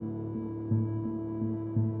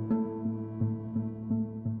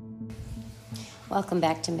Welcome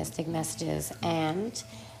back to Mystic Messages, and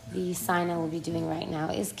the sign I will be doing right now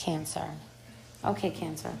is Cancer. Okay,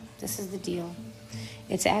 Cancer, this is the deal.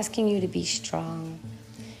 It's asking you to be strong.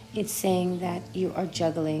 It's saying that you are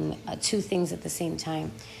juggling two things at the same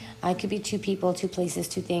time. It could be two people, two places,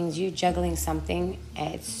 two things. You're juggling something.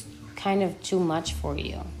 It's kind of too much for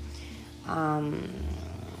you.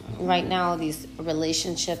 Right now, these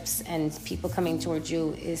relationships and people coming towards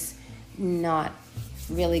you is not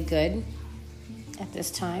really good at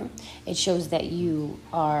this time. It shows that you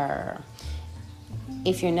are,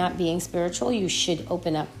 if you're not being spiritual, you should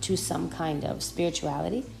open up to some kind of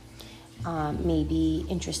spirituality. Maybe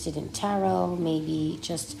interested in tarot, maybe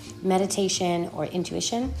just meditation or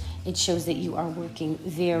intuition. It shows that you are working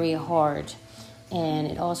very hard, and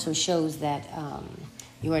it also shows that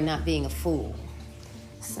you are not being a fool.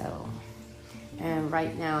 So, and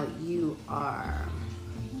right now you are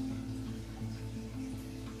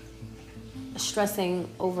stressing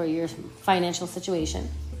over your financial situation.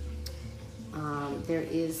 There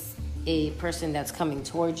is a person that's coming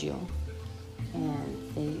towards you,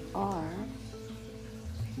 and they are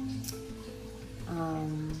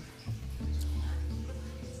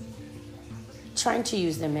trying to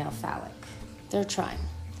use their male phallic. They're trying.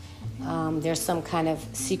 There's some kind of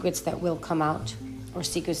secrets that will come out, or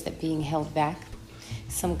secrets that are being held back.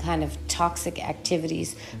 Some kind of toxic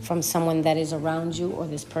activities from someone that is around you, or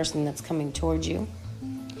this person that's coming towards you.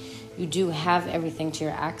 You do have everything to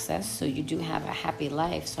your access, so you do have a happy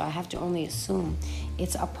life. So I have to only assume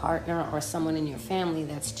it's a partner or someone in your family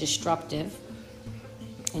that's disruptive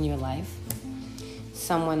in your life.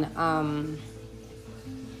 Someone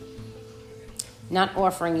not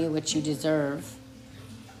offering you what you deserve.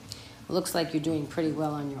 Looks like you're doing pretty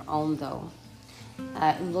well on your own, though.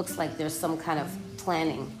 It looks like there's some kind of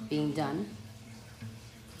planning being done.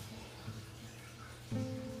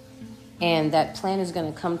 And that plan is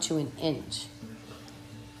going to come to an end.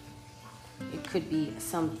 It could be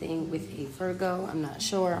something with a Virgo, I'm not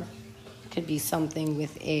sure. It could be something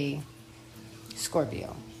with a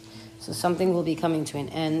Scorpio. So something will be coming to an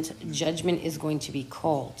end. Judgment is going to be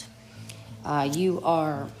called. You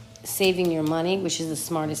are saving your money, which is the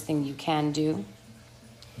smartest thing you can do.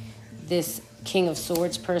 This King of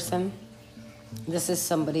Swords person, this is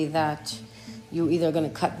somebody that you're either going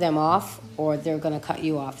to cut them off or they're going to cut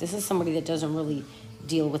you off. This is somebody that doesn't really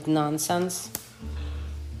deal with nonsense.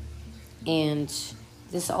 And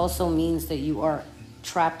this also means that you are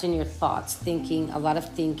trapped in your thoughts, thinking, a lot of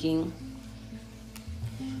thinking.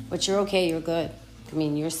 But you're okay, you're good. I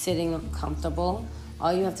mean, you're sitting comfortable.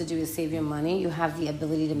 All you have to do is save your money. You have the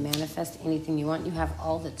ability to manifest anything you want. You have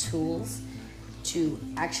all the tools to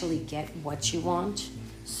actually get what you want.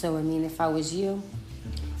 So, I mean, if I was you,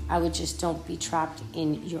 I would just don't be trapped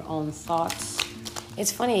in your own thoughts.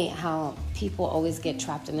 It's funny how people always get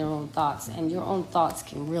trapped in their own thoughts, and your own thoughts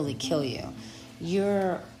can really kill you.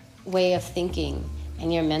 Your way of thinking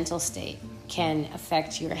and your mental state can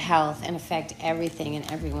affect your health and affect everything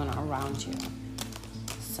and everyone around you.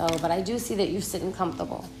 So, but I do see that you're sitting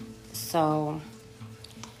comfortable. So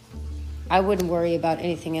I wouldn't worry about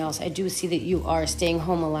anything else. I do see that you are staying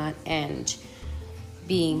home a lot and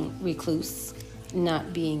being recluse,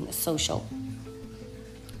 not being social,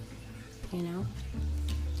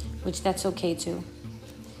 which that's okay too.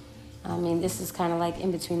 I mean, this is kind of like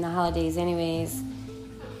in between the holidays anyways.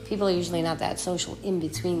 People are usually not that social in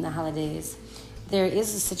between the holidays. There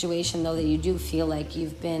is a situation though that you do feel like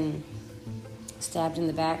you've been stabbed in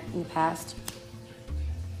the back in the past,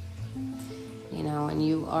 and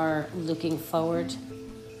you are looking forward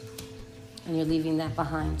and you're leaving that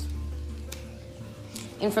behind.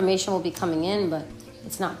 Information will be coming in, but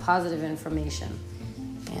it's not positive information.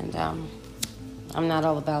 And I'm not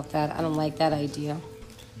all about that. I don't like that idea.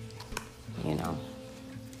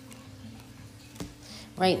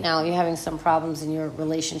 Right now, you're having some problems in your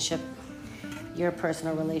relationship, your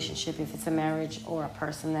personal relationship, if it's a marriage or a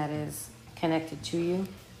person that is connected to you.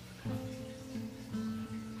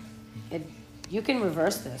 You can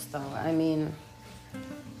reverse this, though. I mean,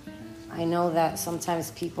 I know that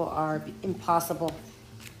sometimes people are impossible.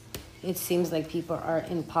 It seems like people are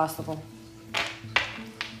impossible.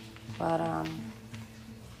 But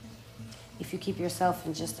if you keep yourself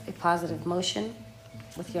in just a positive motion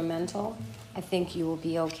with your mental, I think you will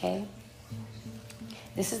be okay.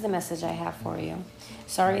 This is the message I have for you.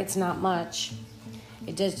 Sorry it's not much.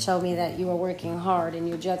 It did show me that you are working hard and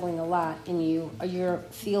you're juggling a lot and you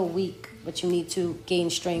feel weak, but you need to gain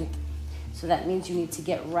strength. So that means you need to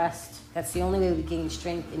get rest. That's the only way we gain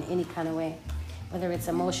strength in any kind of way, whether it's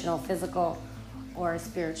emotional, physical, or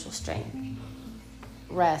spiritual strength.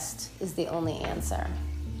 Rest is the only answer.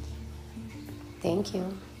 Thank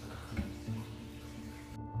you.